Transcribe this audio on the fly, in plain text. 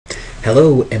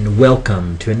Hello and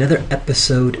welcome to another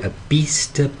episode of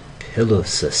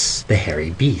Beastapillosis, the Hairy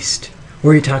Beast,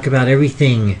 where we talk about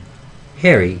everything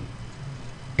hairy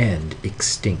and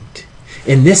extinct.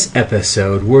 In this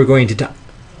episode, we're going to talk...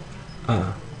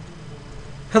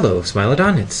 hello,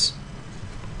 Smilodon.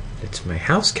 It's my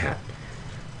house cat.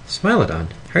 Smilodon.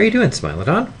 How are you doing,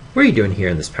 Smilodon? What are you doing here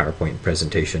in this PowerPoint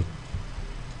presentation?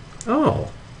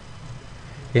 Oh.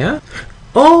 Yeah?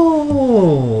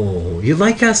 Oh! You'd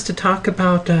like us to talk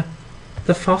about the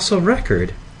fossil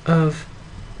record of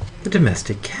the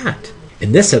domestic cat.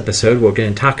 In this episode, we're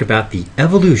going to talk about the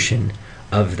evolution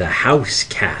of the house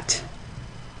cat.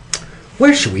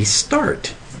 Where should we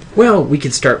start? Well, we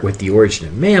could start with the origin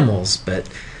of mammals, but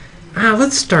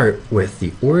let's start with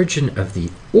the origin of the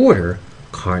order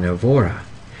Carnivora.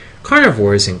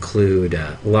 Carnivores include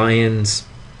lions,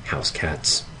 house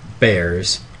cats,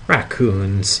 bears,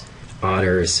 raccoons,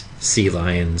 otters, sea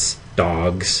lions,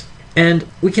 dogs, and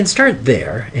we can start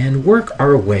there and work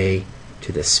our way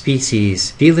to the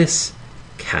species Felis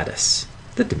catus,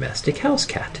 the domestic house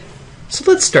cat. So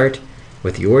let's start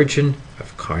with the origin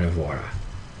of Carnivora.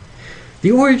 The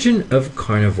origin of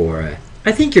Carnivora,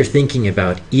 I think you're thinking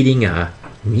about eating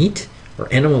meat,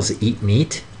 or animals that eat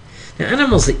meat. Now,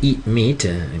 animals that eat meat,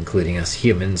 including us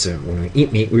humans, when we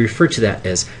eat meat, we refer to that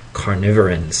as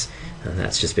carnivorans, and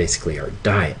that's just basically our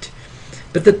diet.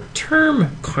 But the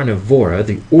term Carnivora,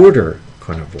 the order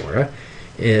Carnivora,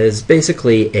 is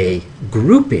basically a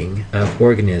grouping of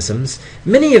organisms.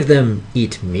 Many of them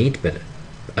eat meat, but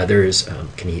others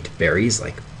can eat berries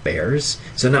like bears.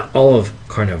 So not all of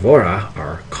Carnivora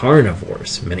are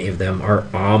carnivores. Many of them are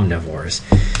omnivores.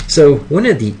 So one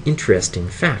of the interesting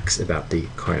facts about the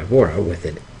Carnivora with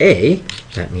an A,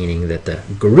 that meaning that the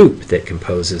group that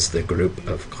composes the group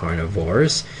of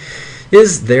carnivores,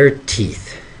 is their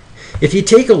teeth. If you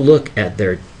take a look at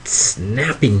their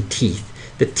snapping teeth,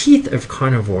 the teeth of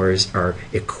carnivores are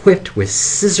equipped with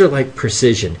scissor-like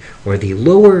precision, where the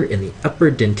lower and the upper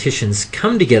dentitions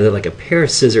come together like a pair of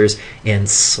scissors and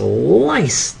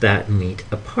slice that meat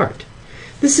apart.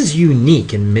 This is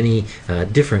unique in many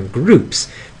different groups,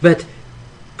 but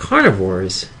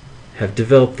carnivores have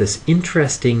developed this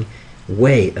interesting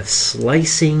way of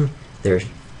slicing their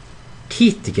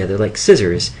teeth together like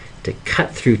scissors to cut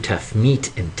through tough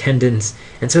meat and tendons,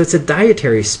 and so it's a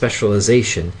dietary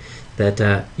specialization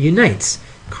that unites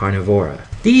Carnivora.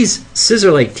 These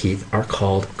scissor-like teeth are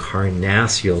called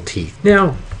carnassial teeth.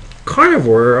 Now,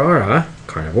 Carnivora,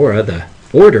 the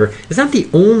order, is not the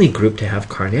only group to have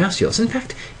carnassials. In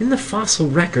fact, in the fossil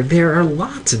record, there are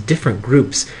lots of different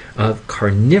groups of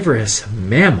carnivorous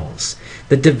mammals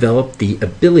that develop the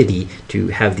ability to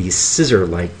have these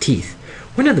scissor-like teeth.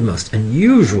 One of the most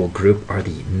unusual group are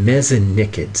the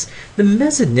mesonychids. The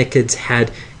mesonychids had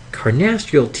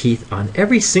carnassial teeth on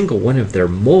every single one of their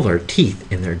molar teeth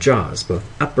in their jaws, both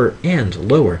upper and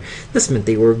lower. This meant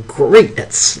they were great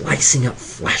at slicing up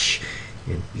flesh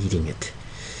and eating it.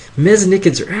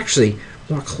 Mesonychids are actually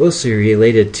more closely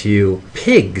related to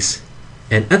pigs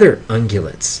and other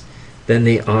ungulates than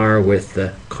they are with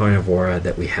the Carnivora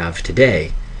that we have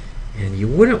today. And you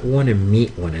wouldn't want to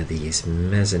meet one of these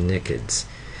mesonychids.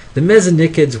 The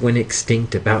mesonychids went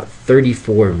extinct about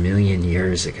 34 million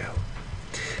years ago.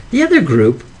 The other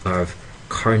group of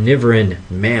carnivorous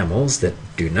mammals that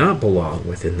do not belong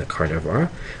within the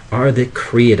Carnivora are the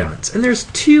creodonts. And there's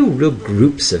two real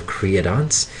groups of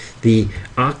creodonts. The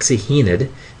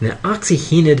oxyhenid. And the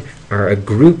oxyhenid are a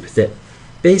group that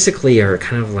basically are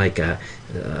kind of like a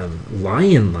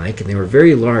lion-like, and they were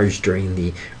very large during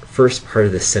the first part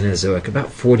of the Cenozoic,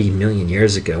 about 40 million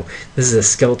years ago. This is a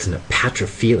skeleton of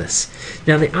Fielitz.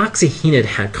 Now, the oxyhenid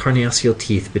had carnassial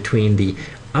teeth between the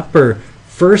upper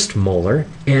first molar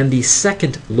and the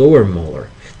second lower molar.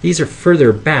 These are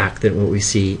further back than what we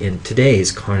see in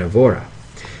today's Carnivora.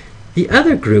 The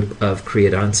other group of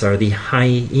creodonts are the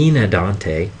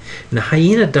Hyaenodontae. And the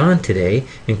Hyaenodontidae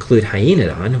include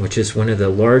Hyaenodon, which is one of the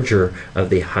larger of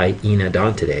the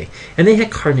Hyaenodontidae. And they had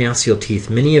carnassial teeth,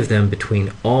 many of them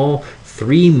between all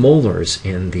three molars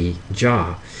in the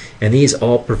jaw. And these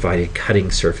all provided cutting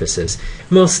surfaces.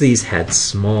 Most of these had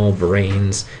small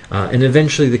brains, and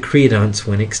eventually the creodonts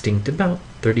went extinct about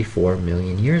 34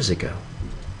 million years ago.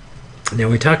 Now,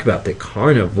 when we talk about the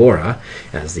Carnivora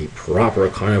as the proper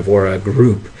Carnivora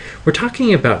group, we're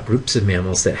talking about groups of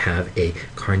mammals that have a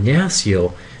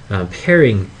carnassial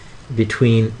pairing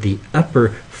between the upper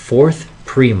fourth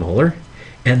premolar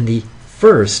and the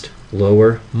first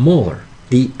lower molar.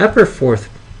 The upper fourth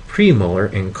premolar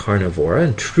in Carnivora,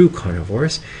 and true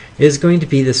carnivores, is going to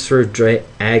be this sort of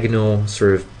diagonal,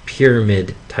 sort of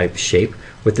pyramid type shape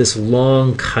with this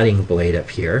long cutting blade up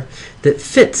here that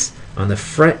fits on the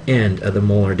front end of the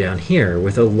molar down here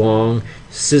with a long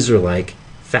scissor-like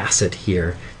facet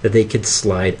here that they could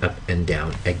slide up and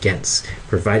down against,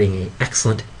 providing an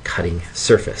excellent cutting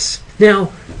surface.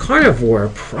 Now, carnivora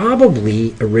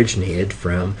probably originated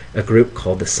from a group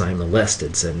called the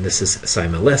Simolestids, and this is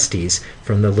Simolestes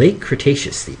from the late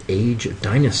Cretaceous, the age of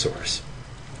dinosaurs.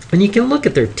 And you can look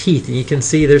at their teeth and you can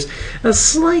see there's a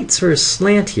slight sort of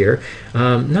slant here,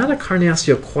 not a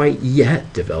carnassial quite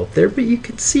yet developed there, but you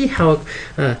can see how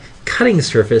cutting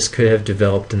surface could have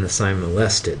developed in the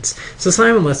Simolestids. So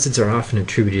Simolestids are often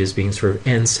attributed as being sort of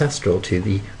ancestral to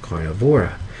the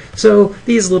carnivora. So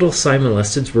these little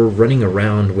Simolestids were running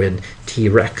around when T.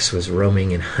 rex was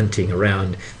roaming and hunting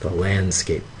around the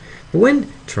landscape. But when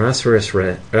Tyrannosaurus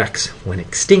rex went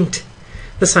extinct,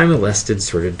 the Simolestids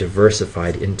sort of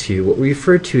diversified into what we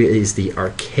refer to as the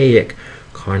archaic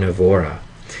carnivora.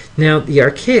 Now, the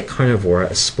archaic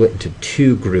carnivora is split into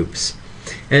two groups,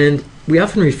 and we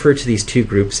often refer to these two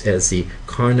groups as the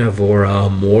Carnivora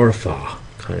Morpha,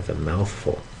 kind of a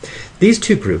mouthful. These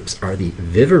two groups are the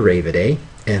Vivareidae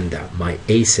and the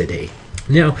Myacidae.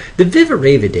 Now, the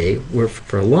Vivareidae were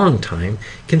for a long time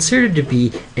considered to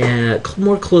be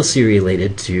more closely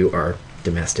related to our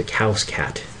domestic house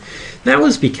cat. That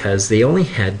was because they only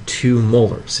had 2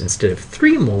 molars. Instead of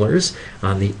 3 molars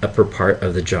on the upper part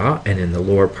of the jaw and in the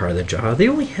lower part of the jaw, they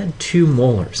only had 2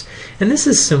 molars. And this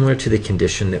is similar to the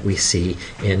condition that we see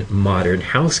in modern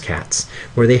house cats,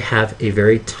 where they have a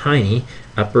very tiny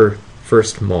upper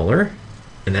first molar,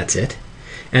 and that's it.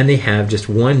 And they have just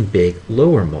 1 big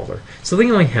lower molar. So they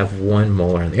only have 1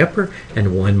 molar on the upper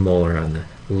and 1 molar on the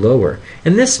lower.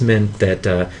 And this meant that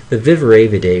the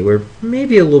Vivareidae were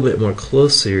maybe a little bit more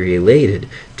closely related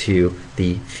to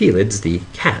the Fielitz, the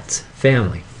cat's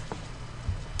family.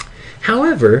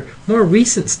 However, more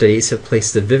recent studies have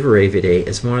placed the Vivareidae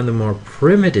as one of the more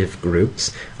primitive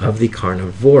groups of the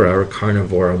Carnivora or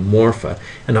Carnivora Morpha,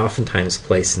 and oftentimes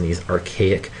placed in these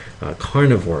archaic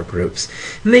carnivore groups.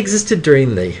 And they existed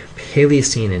during the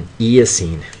Paleocene and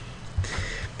Eocene.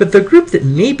 But the group that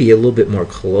may be a little bit more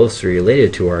closely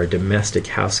related to our domestic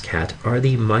house cat are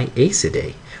the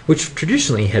Myacidae, which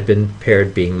traditionally had been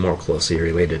paired being more closely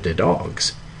related to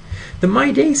dogs. The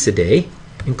Myacidae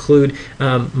include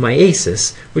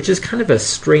Myasis, which is kind of a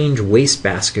strange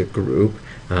wastebasket group,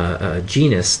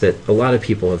 genus that a lot of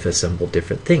people have assembled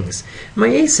different things.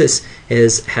 Myasis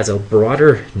has a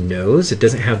broader nose. It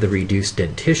doesn't have the reduced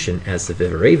dentition as the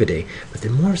Vivareidae, but the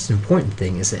most important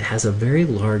thing is it has a very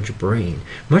large brain,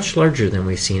 much larger than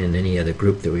we've seen in any other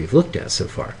group that we've looked at so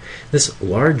far. This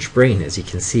large brain, as you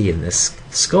can see in this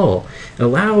skull,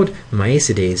 allowed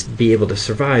Myacidae to be able to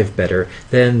survive better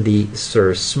than the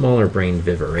sort of smaller brain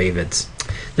Vivareidae.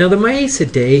 Now, the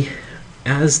Myacidae,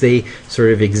 as they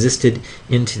sort of existed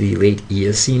into the late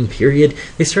Eocene period,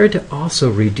 they started to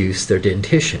also reduce their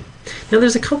dentition. Now,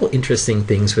 there's a couple interesting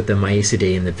things with the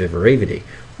Myacidae and the Vivareidae.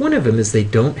 One of them is they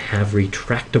don't have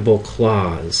retractable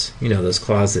claws. You know, those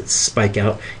claws that spike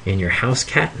out in your house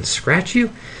cat and scratch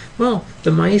you? Well, the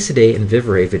Myacidae and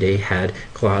Vivareidae had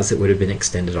claws that would have been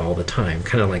extended all the time,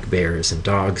 kind of like bears and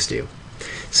dogs do.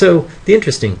 So the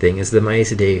interesting thing is the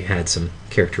Myacidae had some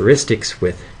characteristics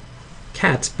with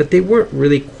cats, but they weren't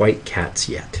really quite cats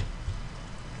yet.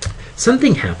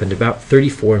 Something happened about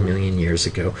 34 million years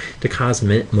ago to cause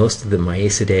most of the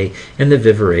Myacidae and the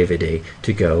Vivareidae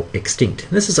to go extinct.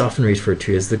 And this is often referred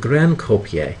to as the Grand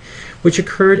Copiae, which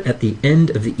occurred at the end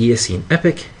of the Eocene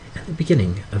epoch and the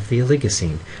beginning of the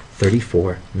Oligocene,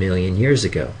 34 million years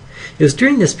ago. It was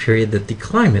during this period that the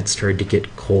climate started to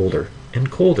get colder,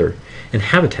 and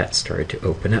habitats started to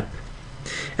open up.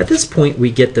 At this point, we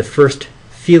get the first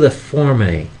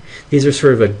Fieliformes. These are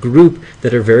sort of a group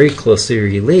that are very closely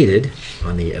related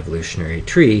on the evolutionary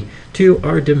tree to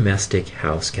our domestic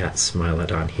house cat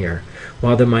Smilodon here,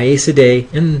 while the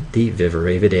Myacidae and the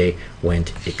Vivareidae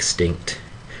went extinct.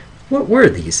 What were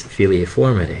these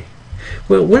Fieliformes?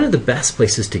 Well, one of the best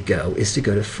places to go is to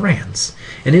go to France.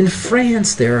 And in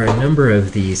France, there are a number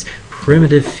of these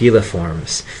primitive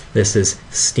Fieliformes. This is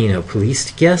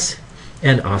Stenopleisticus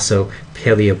and also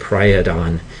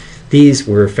Paleopriodon. These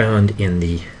were found in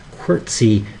the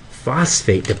quartzy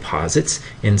phosphate deposits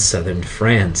in southern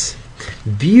France.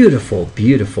 Beautiful,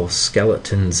 beautiful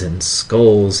skeletons and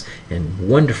skulls and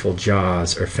wonderful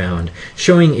jaws are found,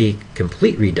 showing a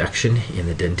complete reduction in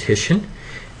the dentition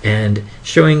and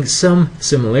showing some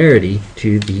similarity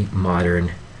to the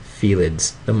modern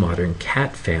felids, the modern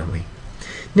cat family.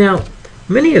 Now,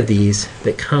 many of these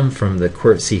that come from the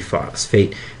quartzy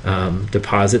phosphate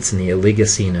deposits in the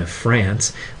Oligocene of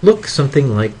France look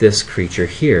something like this creature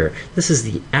here. This is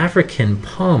the African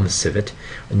palm civet,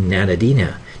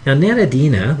 Natadina. Now,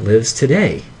 Nanadina lives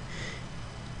today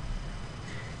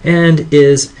and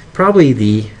is probably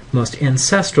the most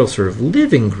ancestral sort of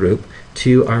living group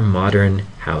to our modern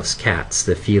house cats,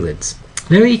 the Fielitz.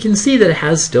 Now you can see that it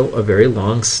has still a very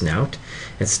long snout.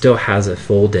 It still has a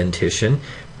full dentition,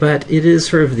 but it is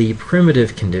sort of the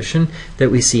primitive condition that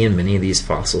we see in many of these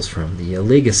fossils from the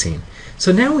Oligocene.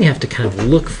 So now we have to kind of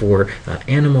look for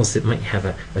animals that might have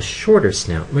a shorter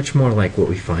snout, much more like what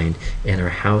we find in our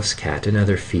house cat and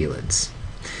other felids.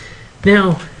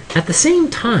 Now, at the same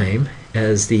time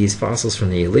as these fossils from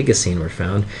the Oligocene were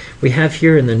found, we have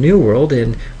here in the New World,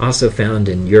 and also found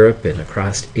in Europe and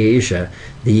across Asia,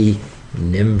 the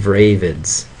NIMH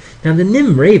Ravens. Now, the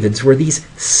NIMH Ravens were these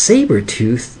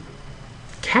saber-toothed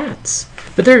cats,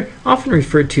 but they're often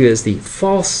referred to as the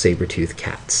false saber-toothed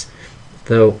cats,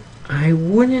 though I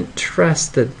wouldn't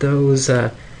trust that those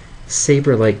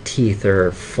saber-like teeth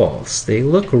are false. They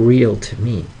look real to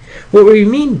me. What we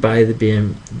mean by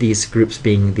these groups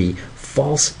being the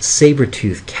false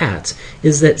saber-toothed cats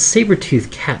is that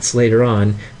saber-toothed cats later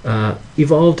on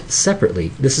evolved separately.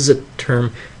 This is a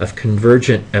term of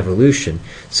convergent evolution.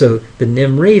 So the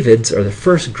NIMH Ravens are the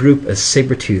first group of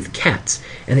saber-toothed cats,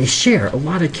 and they share a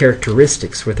lot of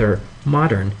characteristics with our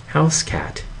modern house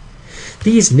cat.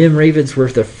 These NIMH Ravens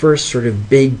were the first sort of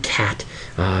big cat,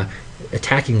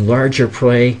 attacking larger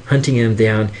prey, hunting them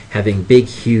down, having big,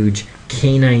 huge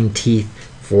canine teeth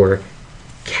for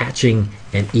catching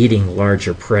and eating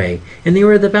larger prey, and they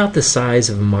were about the size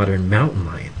of a modern mountain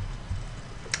lion.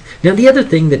 Now, the other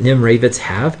thing that NIMH Ravens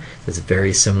have that's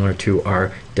very similar to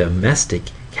our domestic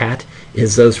cat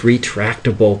is those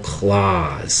retractable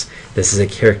claws. This is a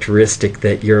characteristic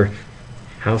that your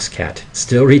house cat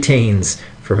still retains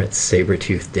from its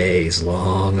saber-toothed days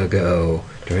long ago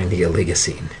during the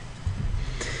Oligocene.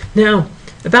 Now,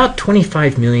 about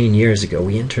 25 million years ago,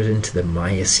 we entered into the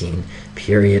Miocene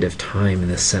period of time in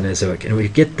the Cenozoic, and we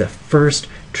get the first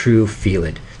true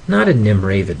felid. Not a NIMH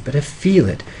Raven, but a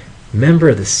felid, member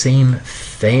of the same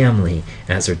family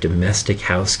as our domestic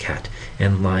house cat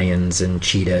and lions and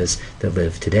cheetahs that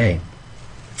live today.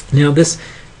 Now, this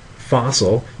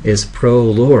fossil is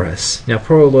Prolorus. Now,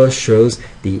 Prolorus shows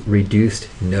the reduced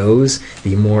nose,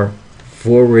 the more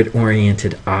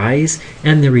forward-oriented eyes,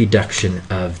 and the reduction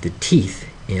of the teeth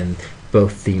in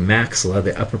both the maxilla,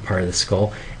 the upper part of the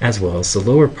skull, as well as the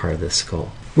lower part of the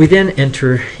skull. We then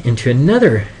enter into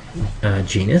another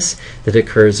genus that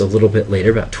occurs a little bit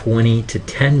later, about 20 to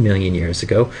 10 million years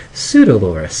ago, Sioux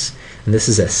Dolores. And this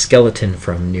is a skeleton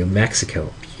from New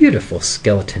Mexico. Beautiful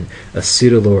skeleton of Sioux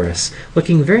Dolores,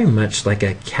 looking very much like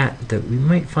a cat that we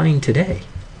might find today.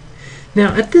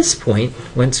 Now, at this point,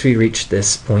 once we reach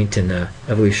this point in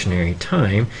evolutionary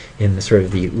time, in the sort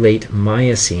of the late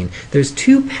Miocene, there's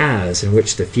two paths in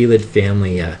which the felid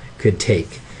family could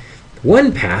take.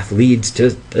 One path leads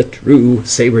to the true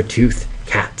saber-toothed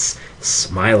cats,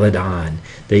 Smilodon.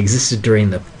 They existed during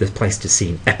the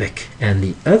Pleistocene epoch. And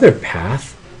the other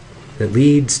path that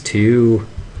leads to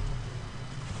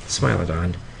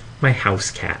Smilodon, my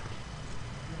house cat.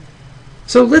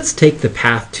 So let's take the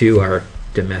path to our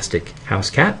domestic house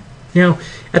cat. Now,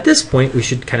 at this point, we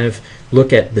should kind of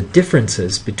look at the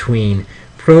differences between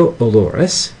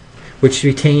Prolorus, which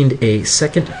retained a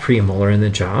second premolar in the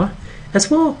jaw, as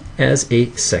well as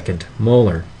a second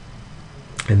molar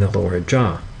in the lower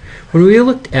jaw. When we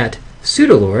looked at Sioux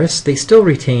Dolores, they still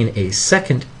retain a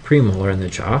second premolar in the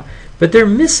jaw, but they're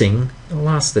missing,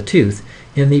 lost the tooth,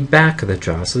 in the back of the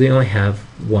jaw, so they only have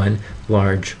one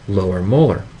large lower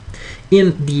molar.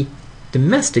 In the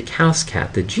domestic house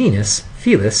cat, the genus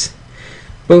Fielitz,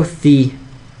 both the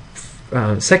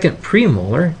second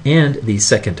premolar and the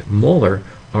second molar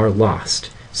are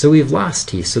lost. So we've lost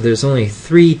teeth, so there's only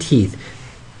 3 teeth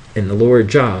in the lower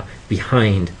jaw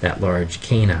behind that large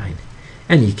canine.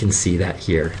 And you can see that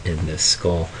here in the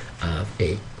skull of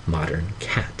a modern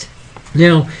cat.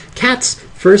 Now, cats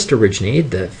first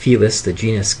originated, the Felis, the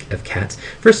genus of cats,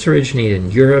 first originated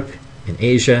in Europe, in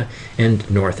Asia, and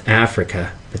North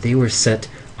Africa, but they were set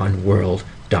on world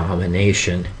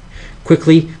domination.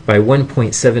 Quickly, by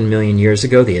 1.7 million years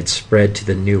ago, they had spread to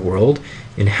the New World,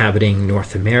 inhabiting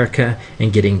North America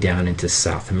and getting down into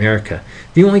South America.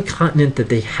 The only continent that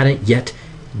they hadn't yet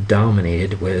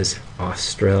dominated was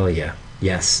Australia.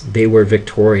 Yes, they were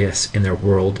victorious in their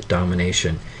world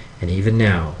domination, and even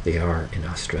now they are in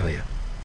Australia.